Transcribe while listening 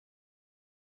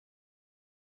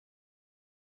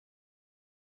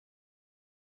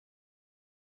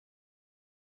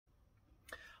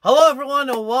Hello everyone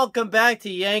and welcome back to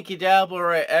Yankeedabbler,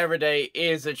 where every day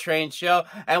is a train show,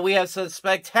 and we have some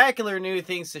spectacular new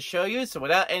things to show you. So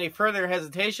without any further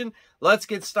hesitation, let's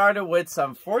get started with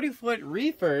some 40-foot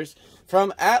reefers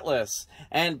from Atlas.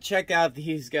 And check out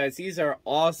these guys. These are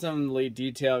awesomely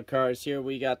detailed cars here.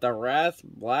 We got the Rath,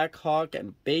 Blackhawk,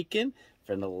 and Bacon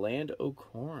from the land of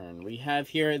corn. We have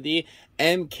here the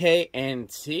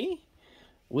MKNT.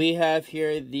 We have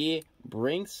here the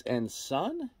Brinks and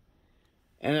Son.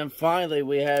 And then finally,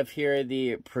 we have here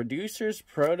the Producers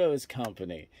Protos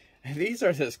Company. And these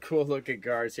are just cool looking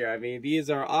cars here. I mean, these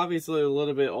are obviously a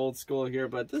little bit old school here,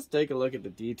 but just take a look at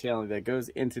the detailing that goes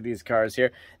into these cars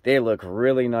here. They look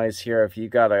really nice here. If you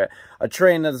got a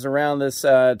train that's around this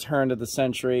turn of the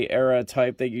century era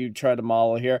type that you try to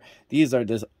model here, these are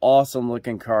just awesome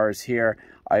looking cars here.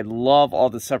 I love all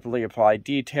the separately applied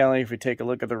detailing. If we take a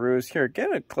look at the roofs here,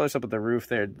 get a close up of the roof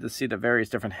there to see the various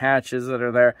different hatches that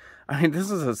are there. I mean, this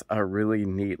is just a really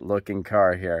neat looking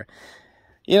car here.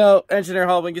 You know, Engineer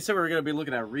Hall, when you said we were going to be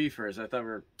looking at reefers, I thought we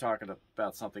were talking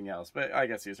about something else, but I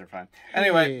guess these are fine.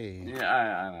 Anyway, hey. Yeah,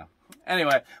 I know.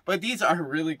 Anyway, but these are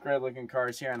really great looking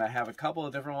cars here, and I have a couple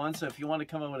of different ones. So if you want to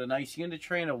come in with a nice unit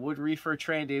train, a wood reefer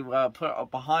train to put up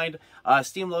behind a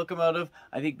steam locomotive,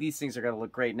 I think these things are going to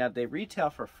look great. Now, they retail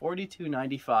for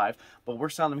 $42.95, but we're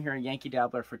selling them here in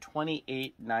Yankeedabbler for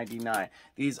 $28.99.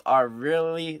 These are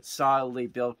really solidly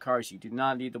built cars. You do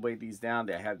not need to weigh these down.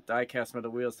 They have die-cast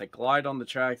metal wheels. They glide on the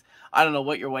tracks. I don't know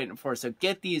what you're waiting for, so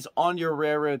get these on your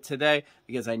railroad today,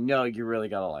 because I know you're really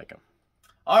going to like them.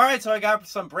 Alright, so I got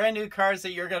some brand new cars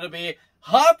that you're going to be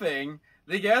hopping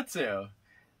to get to.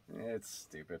 It's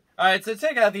stupid. Alright, so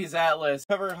check out these Atlas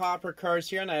covered hopper cars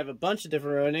here, and I have a bunch of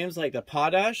different road names like the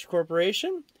Potash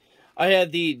Corporation. I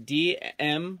have the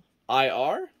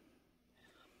D&RGW.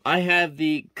 I have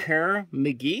the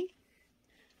Kerr-McGee.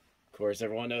 Of course,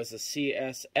 everyone knows the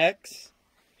CSX.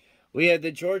 We have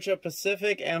the Georgia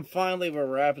Pacific, and finally we're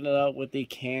wrapping it up with the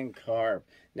Cancarb.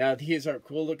 Now, these are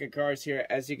cool looking cars here.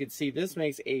 As you can see, this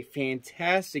makes a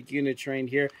fantastic unit train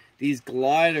here. These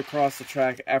glide across the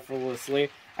track effortlessly.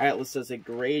 Atlas does a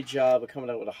great job of coming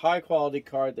out with a high quality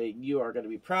car that you are going to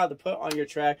be proud to put on your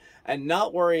track and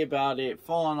not worry about it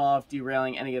falling off,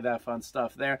 derailing, any of that fun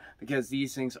stuff there, because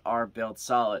these things are built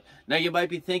solid. Now, you might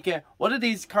be thinking, what do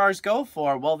these cars go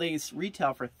for? Well, these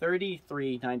retail for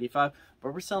 $33.95.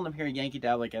 But we're selling them here at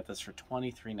Yankeedabbler. Get this for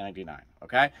 $23.99,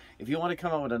 okay? If you want to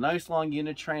come up with a nice long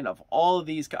unit train of all of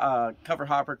these cover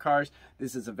hopper cars,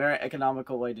 this is a very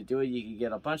economical way to do it. You can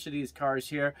get a bunch of these cars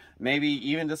here, maybe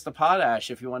even just the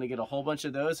Potash. If you want to get a whole bunch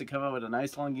of those and come up with a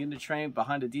nice long unit train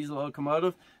behind a diesel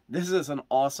locomotive, this is an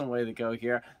awesome way to go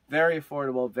here. Very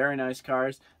affordable, very nice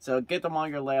cars. So get them on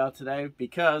your layout today,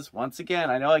 because, once again,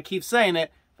 I know I keep saying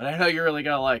it, but I know you're really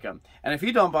going to like them. And if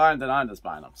you don't buy them, then I'm just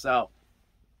buying them. So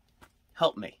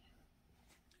help me.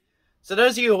 So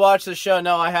those of you who watch the show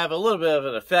know I have a little bit of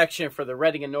an affection for the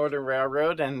Reading and Northern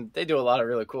Railroad, and they do a lot of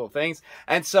really cool things.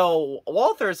 And so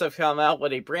Walthers have come out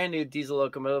with a brand new diesel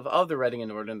locomotive of the Reading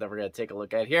and Northern that we're going to take a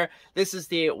look at here. This is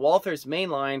the Walthers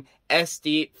Mainline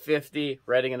SD50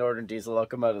 Reading and Northern diesel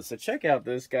locomotive. So check out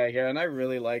this guy here, and I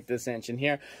really like this engine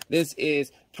here. This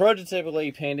is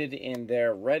prototypically painted in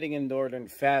their Reading and Northern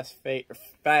fast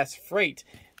freight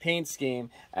paint scheme,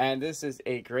 and this is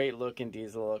a great looking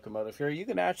diesel locomotive here. You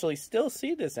can actually still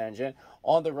see this engine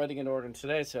on the Reading and Northern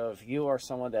today, so if you are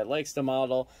someone that likes to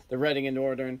model the Reading and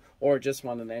Northern or just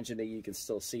want an engine that you can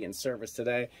still see in service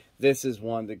today, this is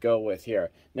one to go with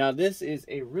here. Now, this is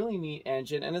a really neat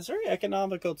engine, and it's very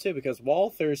economical too, because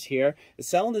Walthers here is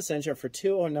selling this engine for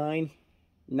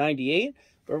 $209.98.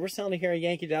 But we're selling it here at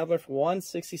Yankeedabbler for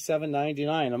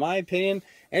 $167.99. In my opinion,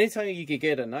 anytime you could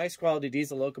get a nice quality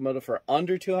diesel locomotive for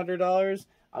under $200,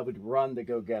 I would run to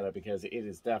go get it, because it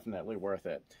is definitely worth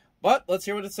it. But let's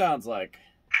hear what it sounds like.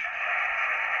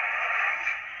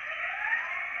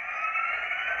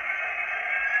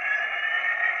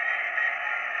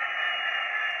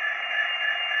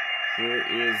 Here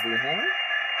is the horn.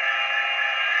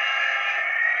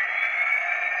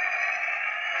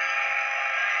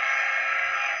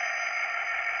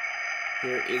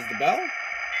 Here is the bell.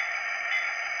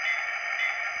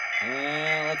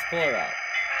 And let's pull her out.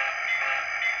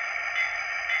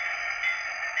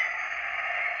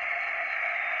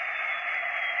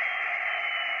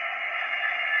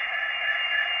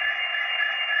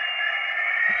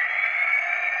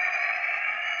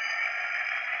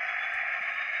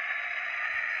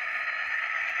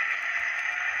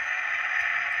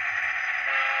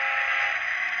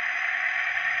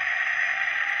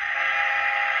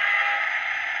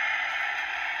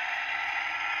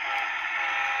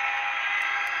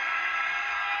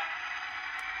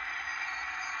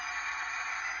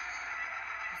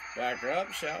 Back her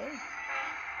up, shall we?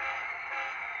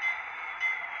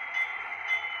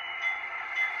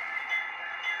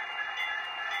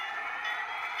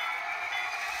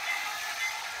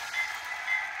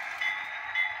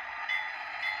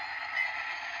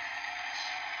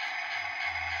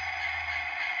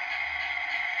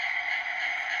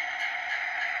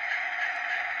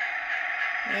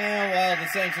 And while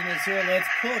this engine is here, let's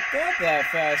hook up that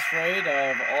fast freight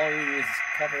of all these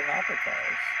covered hopper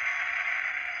cars.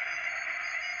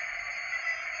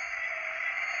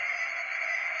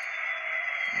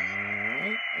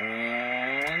 Alright,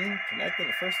 and connected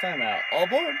the first time out. All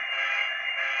aboard!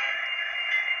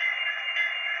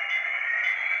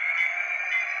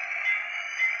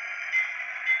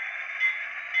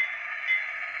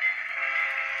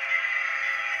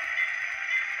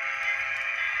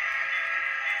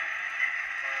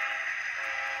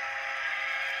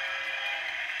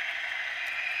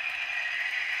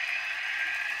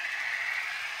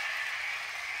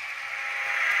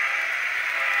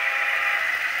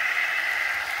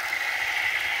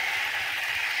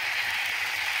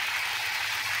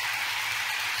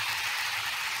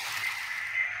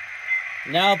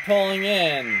 Now pulling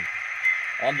in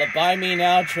on the Buy Me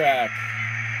Now track,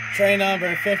 train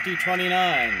number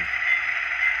 5029.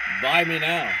 Buy Me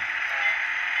Now.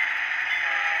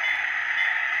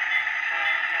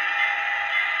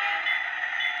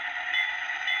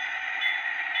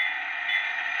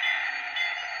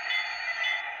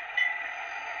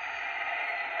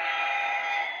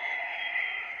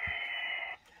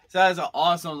 So that's an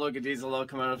awesome looking diesel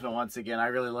locomotive, and once again, I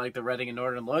really like the Reading and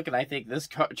Northern look, and I think this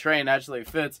train actually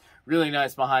fits really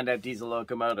nice behind that diesel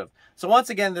locomotive. So once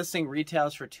again, this thing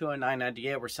retails for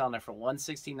 $209.98. We're selling it for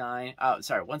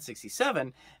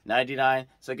 $167.99.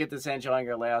 So get this engine on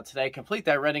your layout today. Complete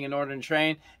that Reading and Northern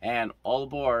train, and all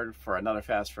aboard for another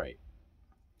fast freight.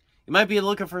 You might be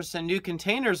looking for some new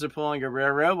containers to pull on your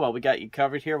railroad. Well, we got you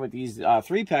covered here with these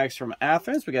 3-packs from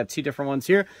Athearn. We got 2 different ones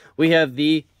here. We have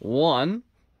the one.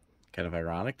 Kind of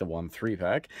ironic, the 1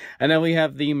 3-pack. And then we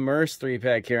have the Maersk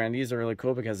 3-pack here, and these are really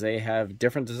cool because they have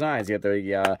different designs. You have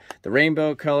the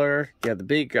rainbow color, you have the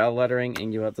big lettering,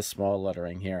 and you have the small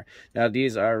lettering here. Now,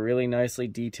 these are really nicely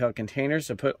detailed containers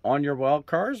to put on your well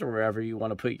cars or wherever you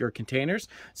want to put your containers.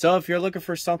 So if you're looking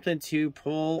for something to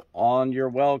pull on your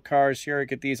well cars here,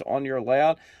 get these on your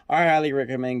layout, I highly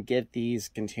recommend get these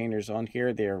containers on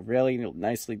here. They're really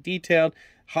nicely detailed.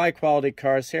 High quality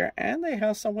cars here, and they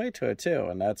have some weight to it too,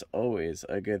 and that's always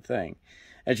a good thing.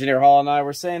 Engineer Hall and I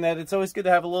were saying that it's always good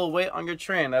to have a little weight on your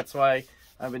train. That's why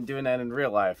I've been doing that in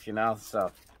real life, you know,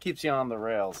 so keeps you on the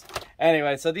rails.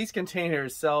 Anyway, so these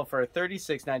containers sell for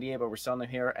 $36.98, but we're selling them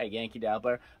here at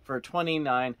Yankeedabbler for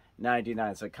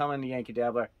 $29.99. So come in to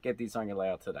Yankeedabbler, get these on your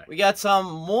layout today. We got some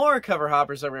more cover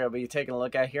hoppers that we're going to be taking a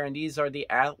look at here, and these are the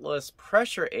Atlas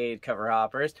Pressureaide cover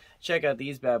hoppers. Check out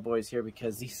these bad boys here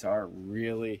because these are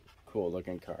really cool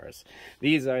looking cars.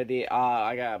 These are the,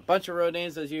 I got a bunch of road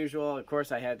names as usual. Of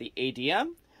course, I have the ADM.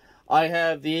 I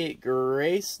have the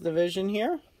Grace Division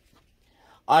here.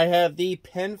 I have the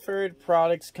Penford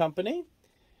Products Company.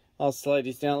 I'll slide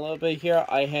these down a little bit here.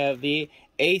 I have the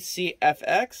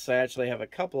ACFX. I actually have a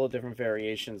couple of different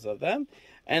variations of them.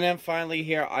 And then finally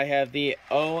here, I have the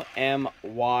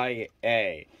OMYA.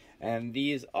 And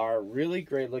these are really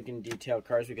great looking detailed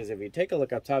cars because if you take a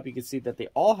look up top, you can see that they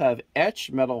all have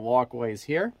etched metal walkways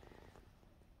here.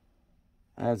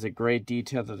 That's a great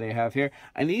detail that they have here.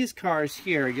 And these cars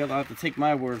here, you'll have to take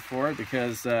my word for it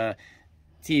because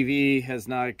TV has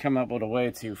not come up with a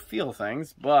way to feel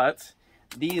things, but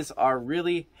these are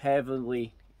really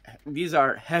heavy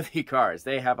cars.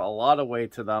 They have a lot of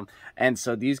weight to them, and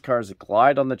so these cars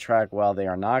glide on the track well. They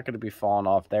are not going to be falling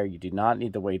off there. You do not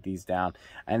need to weight these down,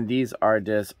 and these are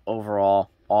just overall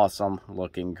awesome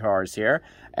looking cars here.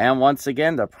 And once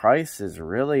again, the price is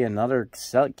really another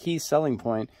key selling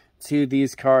point to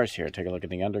these cars here. Take a look at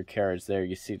the undercarriage there.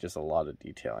 You see just a lot of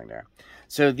detailing there.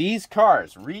 So these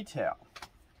cars retail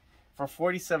for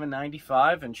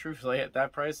 $47.95, and truthfully at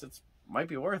that price it might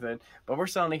be worth it, but we're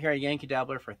selling it here at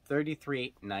Yankeedabbler for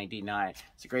 $33.99.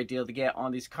 It's a great deal to get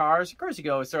on these cars. Of course, you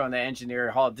can always throw on the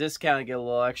Engineer Hall discount and get a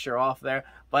little extra off there,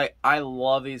 but I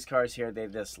love these cars here. They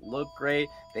just look great,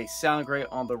 they sound great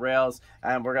on the rails,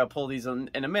 and we're going to pull these in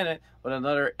a minute with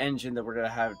another engine that we're going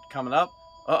to have coming up.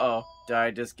 Uh-oh, did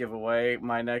I just give away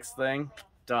my next thing?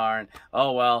 Darn.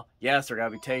 Oh well, yes, we're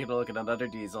going to be taking a look at another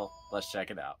diesel. Let's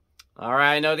check it out. All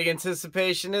right, I know the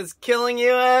anticipation is killing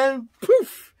you, and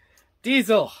poof,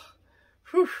 diesel.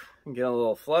 Whew, I'm getting a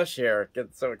little flush here,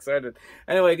 getting so excited.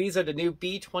 Anyway, these are the new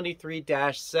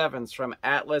B23-7s from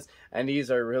Atlas, and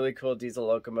these are really cool diesel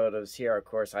locomotives here. Of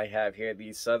course, I have here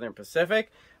the Southern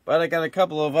Pacific But I got a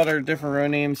couple of other different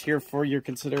road names here for your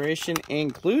consideration,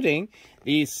 including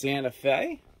the Santa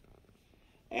Fe.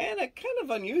 And a kind of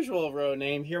unusual road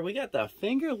name here. We got the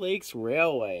Finger Lakes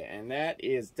Railway, and that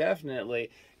is definitely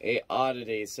a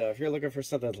oddity. So if you're looking for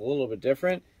something that's a little bit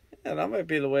different, yeah, that might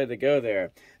be the way to go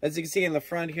there. As you can see in the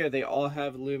front here, they all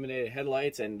have illuminated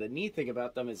headlights, and the neat thing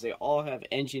about them is they all have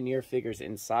engineer figures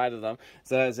inside of them.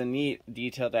 So that's a neat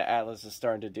detail that Atlas is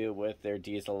starting to do with their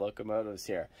diesel locomotives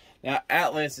here. Now,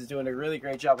 Atlas is doing a really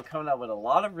great job of coming out with a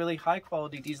lot of really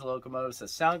high-quality diesel locomotives that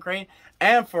sound great,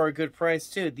 and for a good price,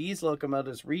 too. These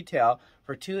locomotives retail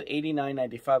for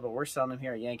 $289.95, but we're selling them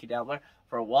here at Yankeedabbler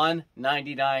for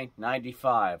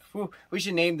 $199.95. We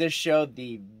should name this show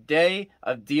the Day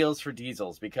of Deals for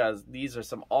Diesels, because these are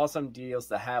some awesome deals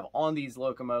to have on these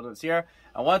locomotives here.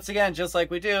 And once again, just like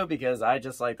we do, because I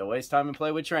just like to waste time and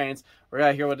play with trains, we're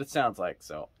going to hear what it sounds like.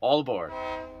 So, all aboard.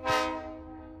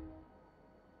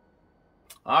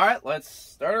 All right, let's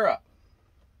start her up.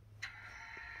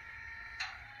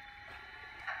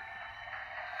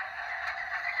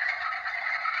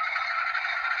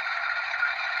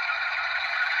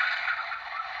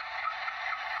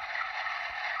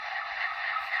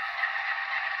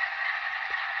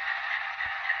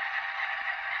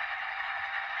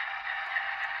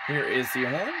 Here is the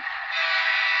horn.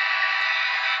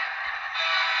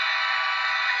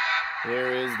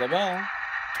 Here is the bell.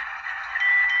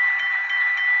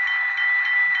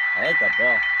 I like that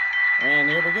bell. And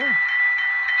here we go.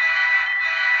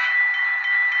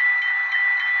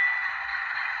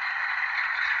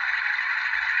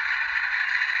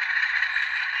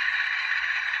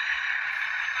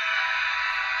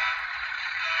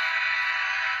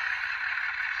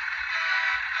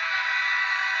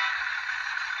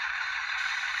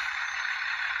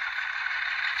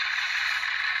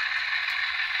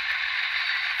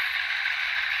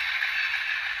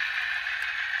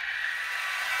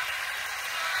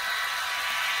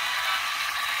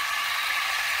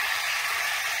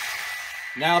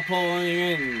 Now pulling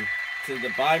in to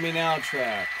the Buy Me Now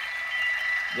track.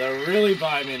 The really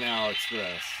Buy Me Now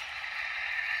Express.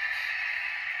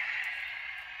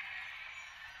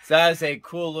 So that is a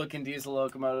cool looking diesel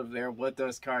locomotive there with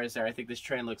those cars there. I think this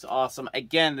train looks awesome.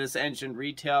 Again, this engine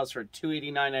retails for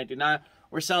 $289.99.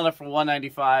 We're selling it for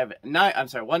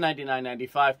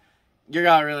 $199.95. You're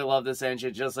gonna really love this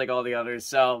engine just like all the others.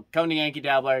 So come to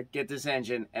Yankeedabbler, get this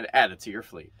engine, and add it to your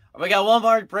fleet. We got one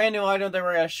more brand new item that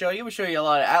we're going to show you. We'll show you a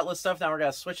lot of Atlas stuff. Now we're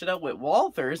going to switch it up with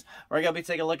Walthers. We're going to be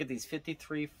taking a look at these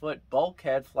 53-foot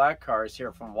bulkhead flat cars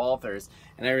here from Walthers.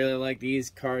 And I really like these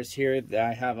cars here.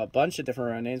 I have a bunch of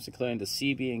different road names, including the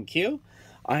CB&Q.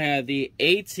 I have the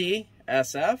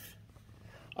ATSF.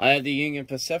 I have the Union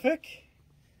Pacific.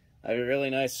 I have a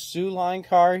really nice Sioux Line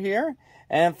car here.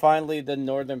 And finally, the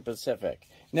Northern Pacific.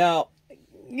 Now,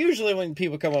 usually when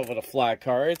people come up with a flat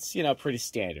car, it's, you know, pretty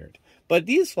standard. But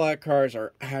these flat cars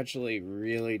are actually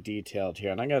really detailed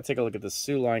here. And I'm going to take a look at the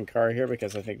Sioux Line car here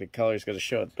because I think the color is going to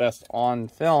show it best on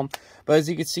film. But as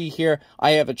you can see here,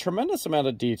 I have a tremendous amount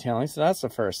of detailing, so that's the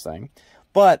first thing.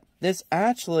 But this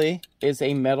actually is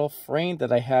a metal frame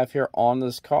that I have here on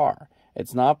this car.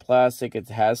 It's not plastic. It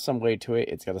has some weight to it.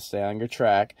 It's going to stay on your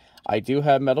track. I do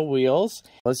have metal wheels.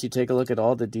 Plus, you take a look at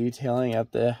all the detailing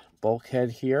at the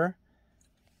bulkhead here.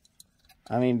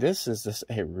 I mean, this is just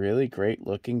a really great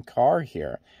looking car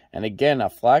here. And again, a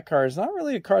flat car is not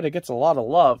really a car that gets a lot of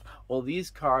love. Well,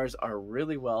 these cars are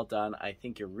really well done. I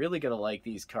think you're really going to like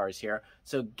these cars here.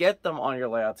 So get them on your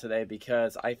layout today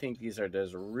because I think these are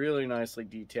just really nicely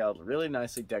detailed, really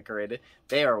nicely decorated.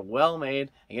 They are well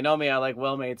made. And you know me, I like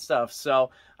well made stuff.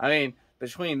 So, I mean,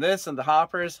 between this and the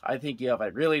hoppers, I think you have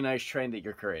a really nice train that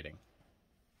you're creating.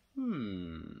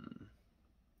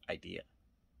 Idea.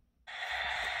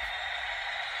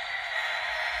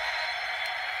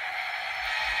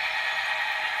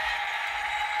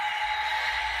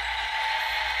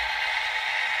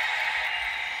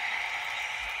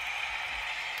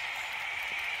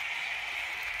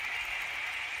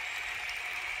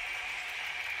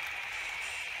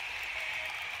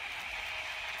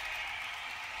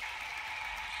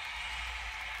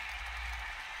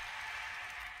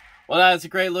 Well, that's a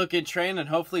great looking train, and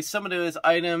hopefully some of those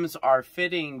items are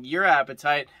fitting your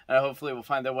appetite, and hopefully will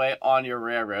find their way on your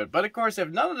railroad. But of course, if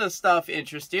none of this stuff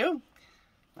interests you,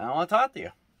 I don't want to talk to you.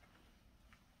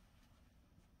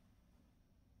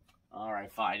 All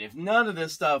right, fine. If none of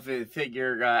this stuff fit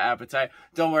your appetite,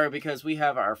 don't worry because we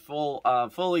have our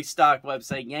fully stocked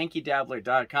website,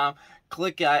 yankeedabbler.com.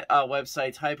 click that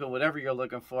website, type in whatever you're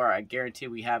looking for. I guarantee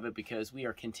we have it because we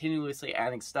are continuously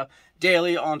adding stuff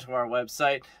daily onto our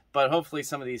website. But hopefully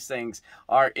some of these things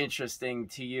are interesting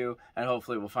to you, and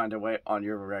hopefully we'll find our way on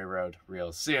your railroad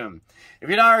real soon. If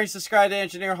you're not already subscribed to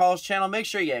Engineer Hall's channel, make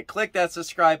sure you click that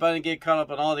subscribe button, get caught up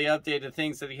on all the updated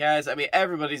things that he has. I mean,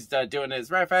 everybody's doing it. As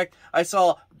a matter of fact, I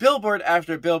saw billboard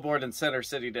after billboard in Center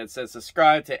City that says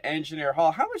subscribe to Engineer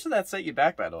Hall. How much did that set you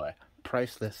back, by the way?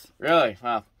 Priceless. Really?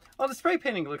 Wow. Well, the spray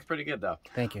painting looks pretty good, though.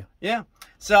 Thank you. Yeah.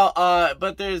 So,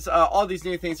 but there's all these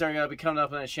new things that are going to be coming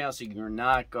up on the channel, so you're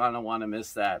not going to want to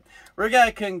miss that. We're going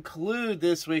to conclude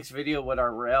this week's video with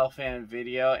our rail fan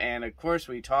video, and of course,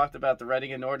 we talked about the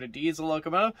Reading and Northern diesel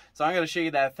locomotive, so I'm going to show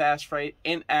you that fast freight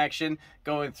in action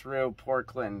going through Port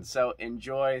Clinton. So,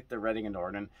 enjoy the Reading and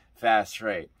Northern fast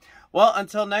freight. Well,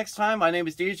 until next time, my name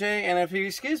is DJ, and if you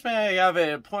excuse me, I have an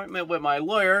appointment with my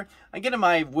lawyer. I'm getting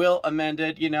my will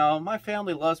amended. You know, my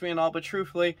family loves me and all, but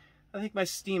truthfully, I think my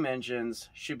steam engines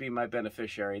should be my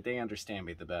beneficiary. They understand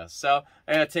me the best. So,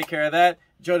 I gotta take care of that.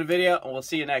 Enjoy the video, and we'll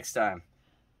see you next time.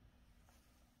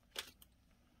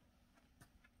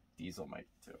 Diesel might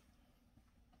too.